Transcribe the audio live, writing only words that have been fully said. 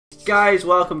Guys,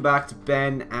 welcome back to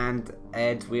Ben and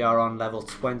Ed. We are on level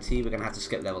 20. We're going to have to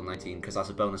skip level 19 because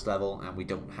that's a bonus level and we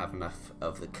don't have enough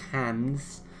of the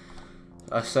cans.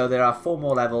 So there are 4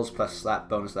 more levels plus that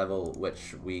bonus level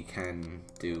which we can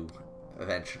do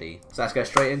eventually. So let's go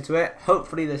straight into it.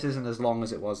 Hopefully this isn't as long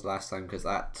as it was last time because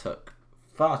that took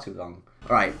far too long.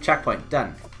 Alright, checkpoint,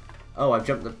 done. Oh, I've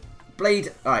jumped the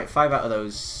blade. Alright, 5 out of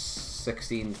those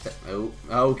 16. Oh,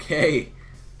 okay.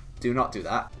 Do not do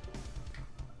that.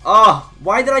 Oh,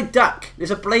 why did I duck? There's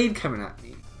a blade coming at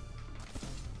me.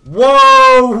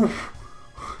 Whoa!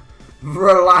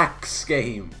 Relax,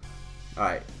 game.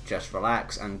 Alright, just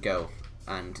relax and go.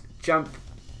 And jump.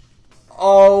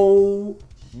 Oh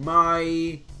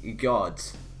my god.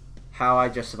 How I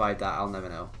just survived that, I'll never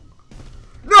know.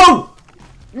 No!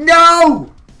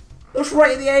 No! That's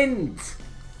right at the end.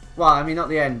 Well, I mean, not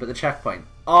the end, but the checkpoint.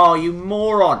 Oh, you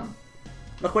moron.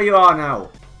 Look where you are now.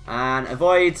 And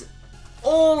avoid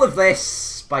all of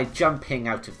this by jumping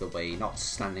out of the way, not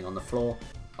standing on the floor.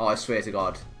 Oh, I swear to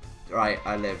God. Right,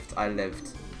 I lived. I lived.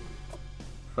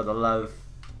 For the love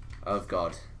of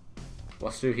God.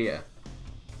 What's through here?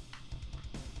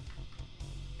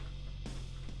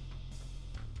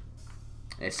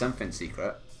 It's something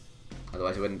secret.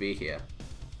 Otherwise I wouldn't be here.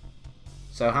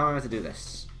 So how am I meant to do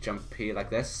this? Jump here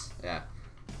like this? Yeah.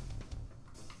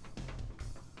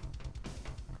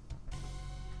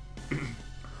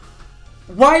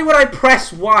 Why would I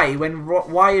press Y when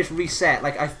Y is reset?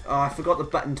 Like, I forgot the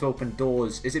button to open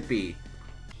doors. Is it B?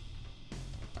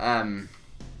 Was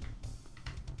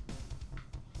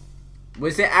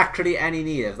there actually any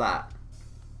need of that?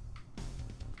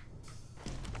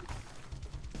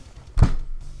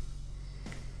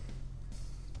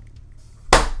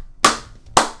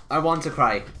 I want to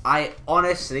cry. I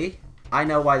honestly, I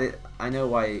know why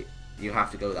you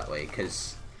have to go that way,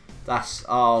 because that's,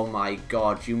 oh my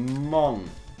god, you mong.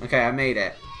 Okay, I made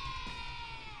it.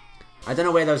 I don't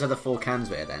know where those other 4 cans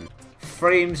were then.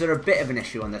 Frames are a bit of an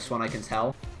issue on this one, I can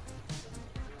tell.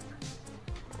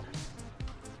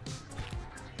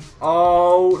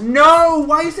 Oh no!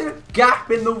 Why is there a gap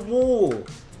in the wall?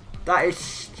 That is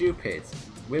stupid.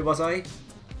 Where was I?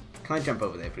 Can I jump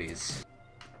over there, please?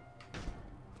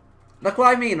 Look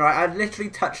what I mean, right? I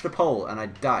literally touched a pole and I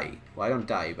die. Well, I don't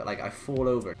die, but like I fall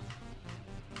over.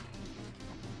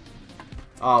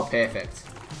 Oh, perfect.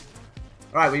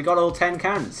 Right, we've got all 10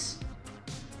 cans.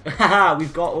 Haha,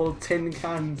 we've got all 10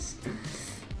 cans.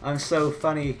 I'm so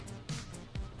funny.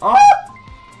 Oh!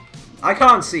 I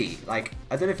can't see. Like,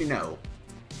 I don't know if you know,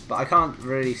 but I can't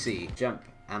really see. Jump,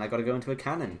 and I gotta go into a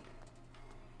cannon.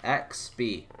 X,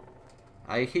 B.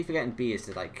 I keep forgetting B is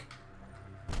to, like,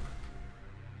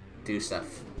 do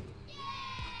stuff.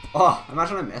 Oh,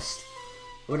 imagine I missed.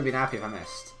 I wouldn't have been happy if I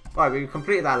missed. Right, we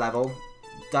completed that level.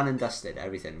 Done and dusted.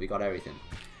 Everything. We got everything.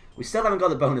 We still haven't got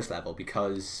the bonus level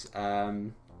because, I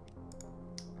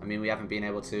mean, we haven't been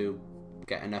able to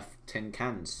get enough tin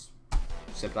cans.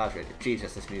 Simple as really.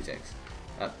 Jesus, this music's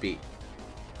upbeat.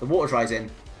 The water's rising.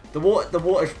 The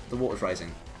water's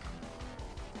rising.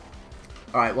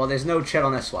 Alright, well, there's no chill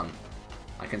on this one.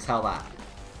 I can tell that.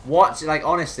 What? Like,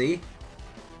 honestly.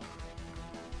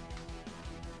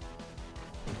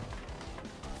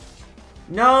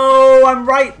 No, I'm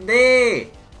right there.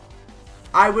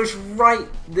 I was right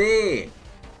there.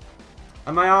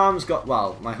 And my arms got,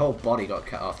 well, my whole body got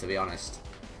cut off, to be honest.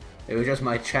 It was just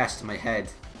my chest and my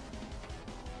head.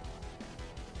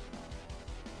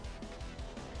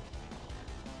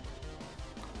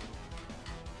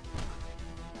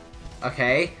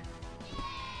 Okay.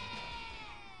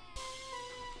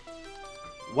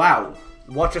 Wow.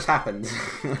 What just happened?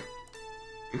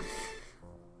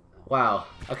 Wow.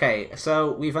 Okay,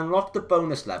 so we've unlocked the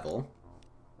bonus level.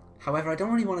 However, I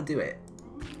don't really want to do it.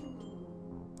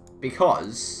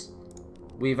 Because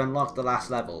we've unlocked the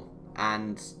last level.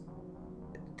 And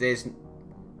there's...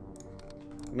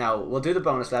 No, we'll do the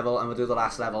bonus level and we'll do the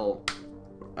last level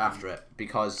after it.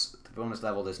 Because the bonus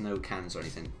level, there's no cans or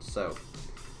anything. So,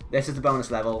 this is the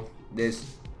bonus level. There's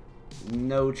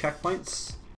no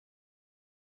checkpoints.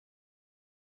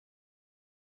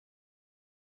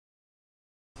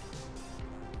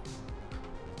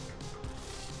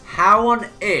 How on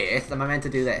earth am I meant to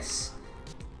do this?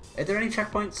 Are there any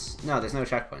checkpoints? No, there's no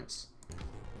checkpoints.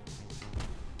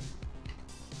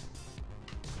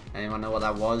 Anyone know what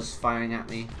that was firing at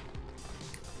me?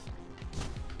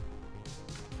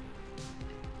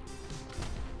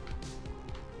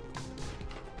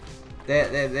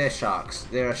 They're sharks.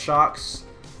 There are sharks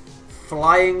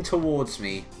flying towards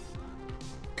me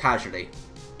casually.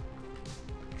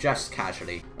 Just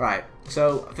casually. Right,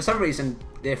 so for some reason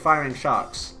they're firing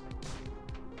sharks.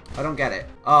 I don't get it.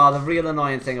 Oh, the real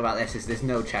annoying thing about this is there's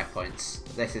no checkpoints.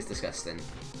 This is disgusting.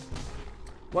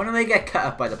 Why don't they get cut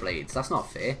up by the blades? That's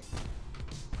not fair.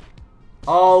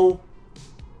 Oh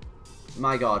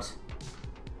my god.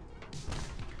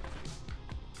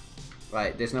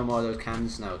 Right, there's no more of those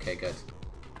cans? No, okay, good.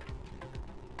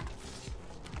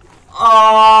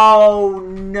 Oh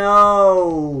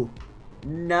no!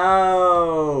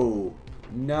 No!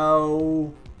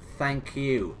 No! Thank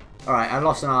you. Alright, I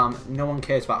lost an arm. No one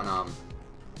cares about an arm.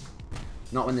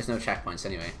 Not when there's no checkpoints,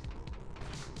 anyway.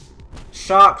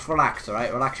 Sharks, relax,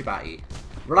 alright? Relax your batty.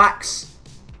 Relax!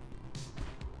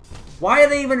 Why are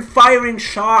they even firing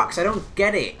sharks? I don't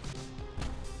get it.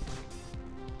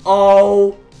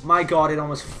 Oh my god, it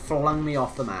almost flung me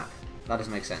off the map. That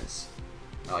doesn't make sense.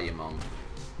 Oh, you mong.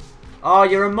 Oh,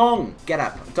 you're a mong! Get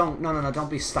up. No, don't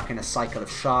be stuck in a cycle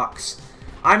of sharks.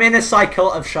 I'm in a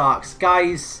cycle of sharks.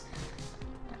 Guys!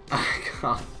 I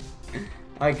can't.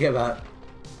 I give up.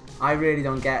 I really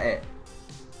don't get it.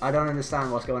 I don't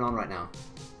understand what's going on right now.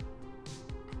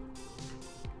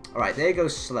 Alright, there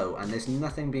goes slow, and there's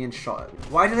nothing being shot at.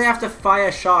 Why do they have to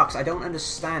fire sharks? I don't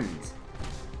understand.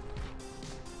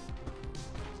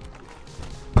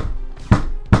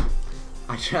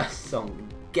 I just don't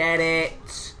get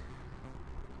it.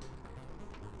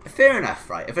 Fair enough,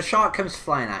 right? If a shark comes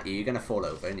flying at you, you're going to fall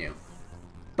over, aren't you?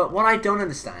 But what I don't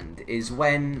understand is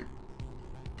when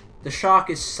the shark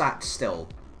is sat still,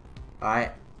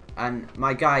 alright, and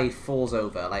my guy falls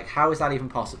over. Like, how is that even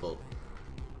possible?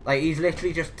 Like, he's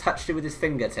literally just touched it with his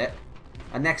fingertip,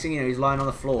 and next thing you know, he's lying on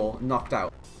the floor, knocked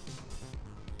out.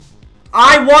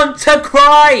 I want to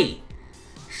cry!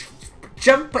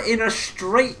 Jump in a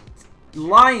straight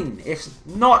line. It's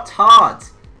not hard.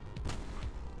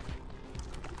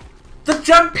 The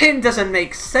jumping doesn't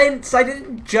make sense. I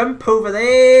didn't jump over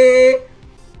there.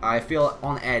 I feel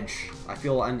on edge. I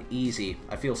feel uneasy.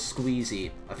 I feel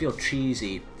squeezy. I feel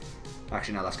cheesy.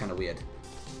 Actually, no, that's kind of weird.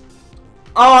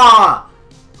 Ah!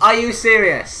 Are you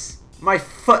serious? My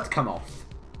foot come off.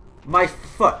 My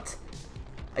foot.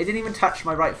 I didn't even touch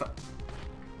my right foot.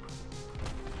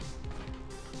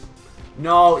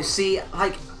 No, see,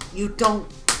 like, you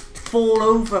don't fall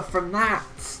over from that.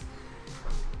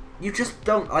 You just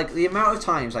don't. Like, the amount of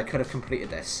times I could have completed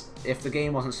this if the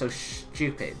game wasn't so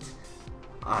stupid.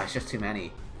 Ah, it's just too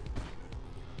many.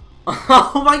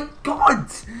 Oh my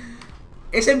god!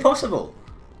 It's impossible.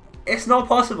 It's not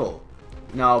possible.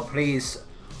 No, please.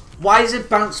 Why does it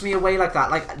bounce me away like that?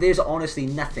 Like, there's honestly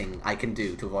nothing I can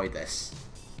do to avoid this.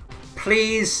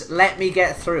 Please let me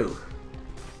get through.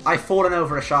 I've fallen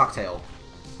over a shark tail.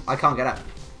 I can't get up.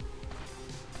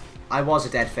 I was a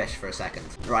dead fish for a second.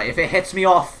 Right, if it hits me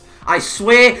off, I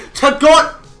swear to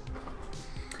God!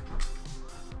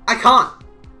 I can't.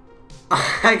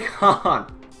 I can't.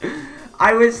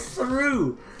 I was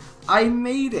through. I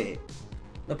made it.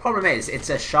 The problem is, it's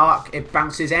a shark. It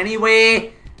bounces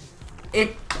anyway.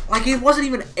 It wasn't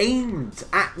even aimed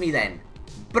at me then.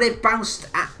 But it bounced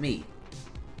at me.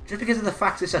 Just because of the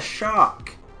fact it's a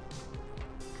shark.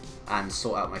 And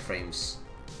sort out my frames.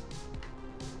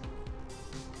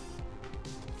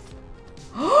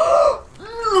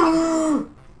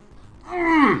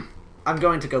 I'm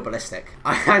going to go ballistic.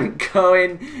 I'm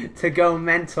going to go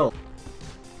mental.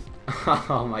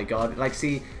 Oh my god. Like,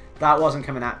 see, that wasn't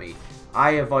coming at me.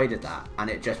 I avoided that, and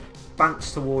it just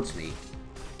bounced towards me.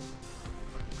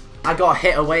 I got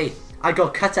hit away. I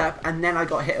got cut up, and then I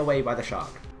got hit away by the shark.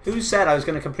 Who said I was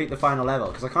going to complete the final level?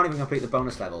 Because I can't even complete the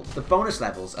bonus level. The bonus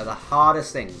levels are the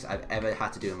hardest things I've ever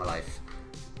had to do in my life.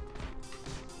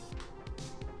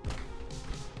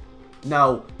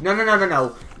 No.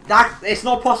 No. It's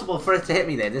not possible for it to hit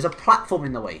me there. There's a platform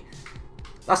in the way.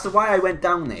 That's why I went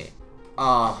down there.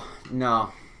 Oh,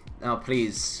 no. No,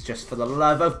 please. Just for the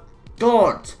love of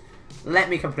God. Let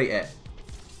me complete it.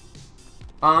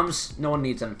 Arms, no one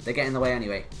needs them. They get in the way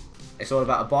anyway. It's all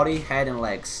about a body, head, and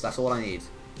legs. That's all I need.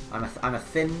 I'm a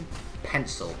thin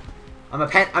pencil. I'm a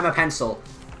pencil.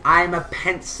 I'm a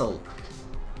pencil.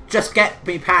 Just get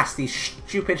me past these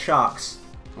stupid sharks.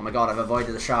 Oh my god, I've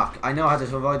avoided the shark. I know how to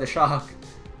avoid the shark.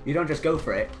 You don't just go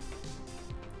for it.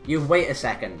 You wait a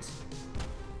second.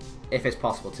 If it's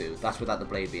possible to. That's without the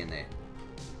blade being there.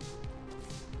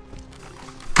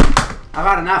 I've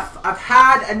had enough. I've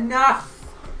had enough.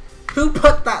 Who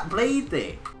put that blade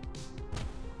there?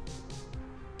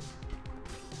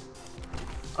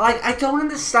 Like, I don't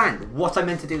understand what I'm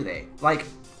meant to do there. Like,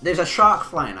 there's a shark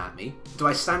flying at me. Do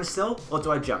I stand still or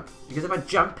do I jump? Because if I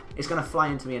jump, it's going to fly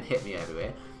into me and hit me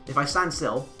everywhere. If I stand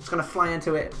still, it's going to fly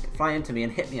into me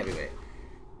and hit me everywhere.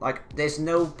 Like, there's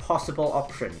no possible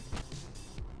option.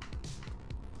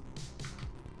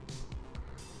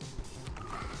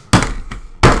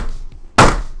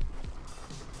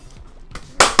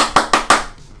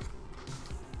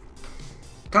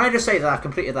 Can I just say that I've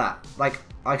completed that? Like,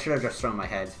 I should have just thrown my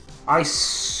head. I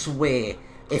swear,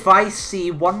 if I see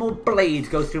one more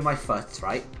blade go through my foot,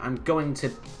 right, I'm going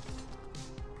to...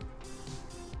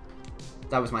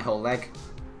 That was my whole leg.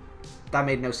 That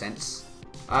made no sense.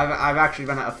 I've actually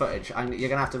run out of footage. You're going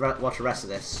to have to watch the rest of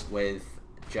this with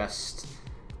just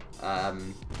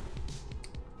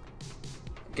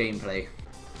gameplay.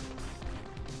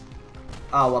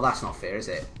 Oh, well, that's not fair, is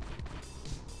it?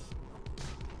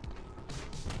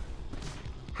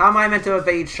 How am I meant to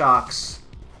evade sharks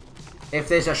if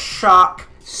there's a shark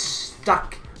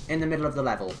stuck in the middle of the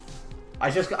level?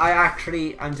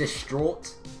 I'm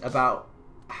distraught about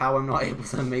how I'm not able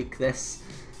to make this.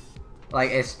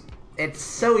 Like, it's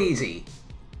so easy.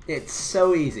 It's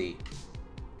so easy.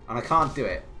 And I can't do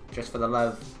it just for the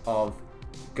love of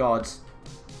God.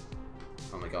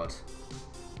 Oh my God.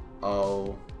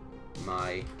 Oh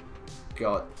my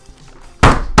God.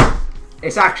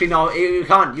 It's actually not, you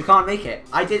can't make it.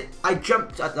 I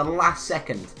jumped at the last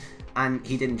second and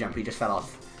he didn't jump, he just fell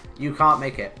off. You can't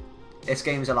make it. This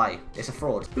game's a lie. It's a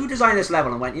fraud. Who designed this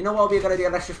level and went, you know what would be a good idea?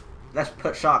 Let's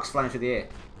put sharks flying through the air.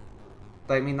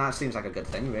 I mean, that seems like a good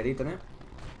thing, really, doesn't it?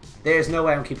 There's no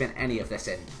way I'm keeping any of this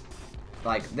in.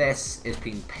 Like, this has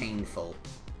been painful.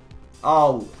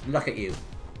 Oh, look at you.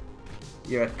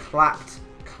 You're a clapped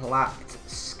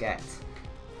sket.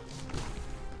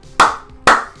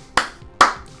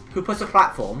 Who puts a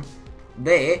platform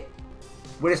there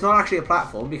when it's not actually a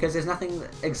platform because there's nothing that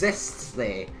exists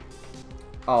there?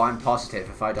 Oh, I'm positive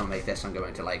if I don't make this, I'm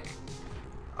going to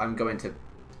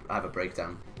have a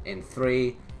breakdown. In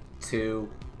 3, 2,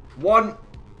 1.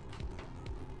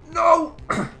 No!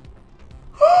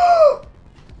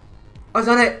 I've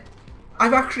done it!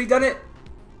 I've actually done it!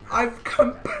 I've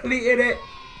completed it!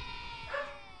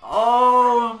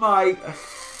 Oh my...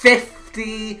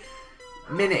 50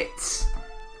 minutes!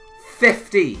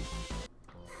 50!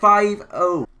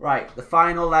 5-0. Right, the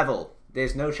final level.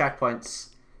 There's no checkpoints.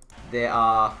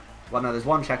 Well, no, there's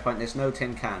one checkpoint. There's no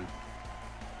tin can.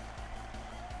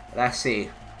 Let's see.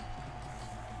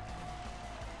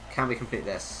 Can we complete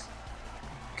this?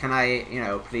 Can I,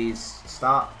 please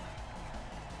start?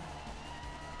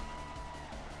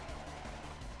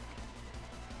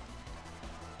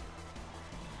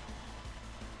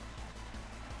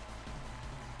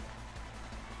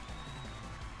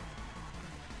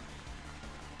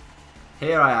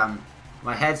 Here I am.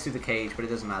 My head's through the cage, but it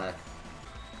doesn't matter.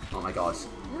 Oh my God.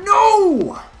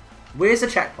 No! Where's the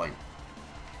checkpoint?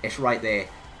 It's right there.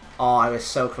 Oh, I was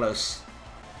so close.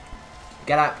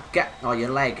 Get up. Oh, your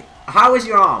leg. How is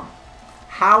your arm?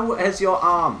 How has your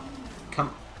arm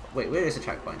come... Wait, where is the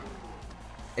checkpoint?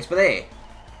 It's there.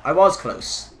 I was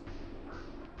close.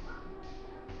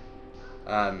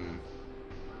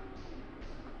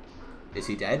 Is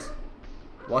he dead?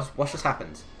 What just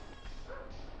happened?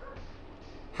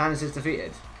 Hans is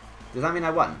defeated. Does that mean I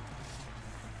won?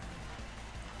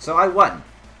 So I won,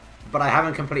 but I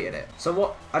haven't completed it. So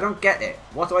what? I don't get it.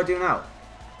 What do I do now?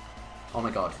 Oh my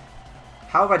God.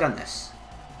 How have I done this?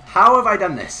 How have I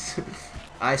done this?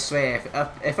 I swear,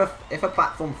 if a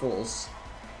platform falls...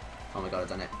 Oh my God, I've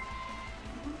done it.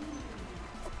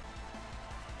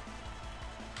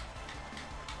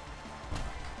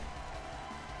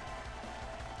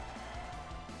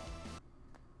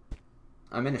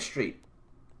 I'm in a street.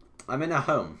 I'm in a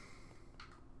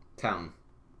town.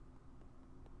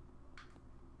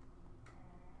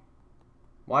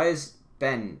 Why is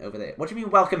Ben over there? What do you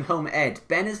mean, welcome home, Ed?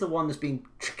 Ben is the one that's been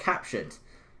captured.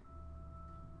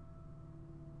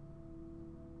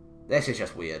 This is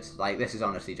just weird. Like, this is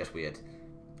honestly just weird.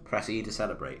 Press E to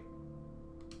celebrate.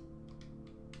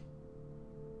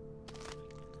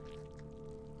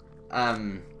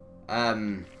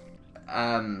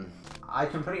 I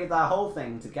completed that whole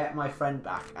thing to get my friend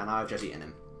back, and I've just eaten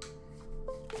him.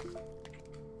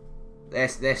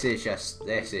 This is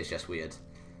just weird.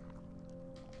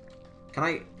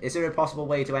 Is there a possible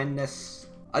way to end this?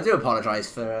 I do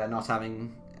apologise for not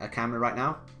having a camera right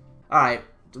now. Alright,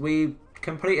 we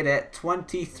completed it.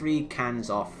 23 cans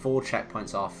off, 4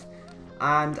 checkpoints off,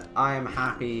 and I am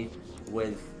happy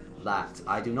with that.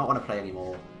 I do not want to play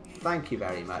anymore. Thank you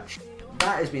very much.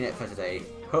 That has been it for today.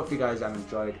 Hopefully you guys have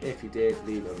enjoyed. If you did,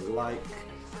 leave a like,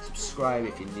 subscribe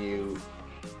if you're new.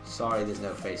 Sorry there's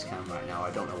no face cam right now.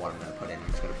 I don't know what I'm going to put in. I'm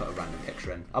just going to put a random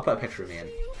picture in. I'll put a picture of me in.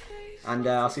 And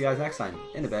I'll see you guys next time.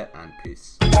 In a bit, and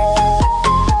peace.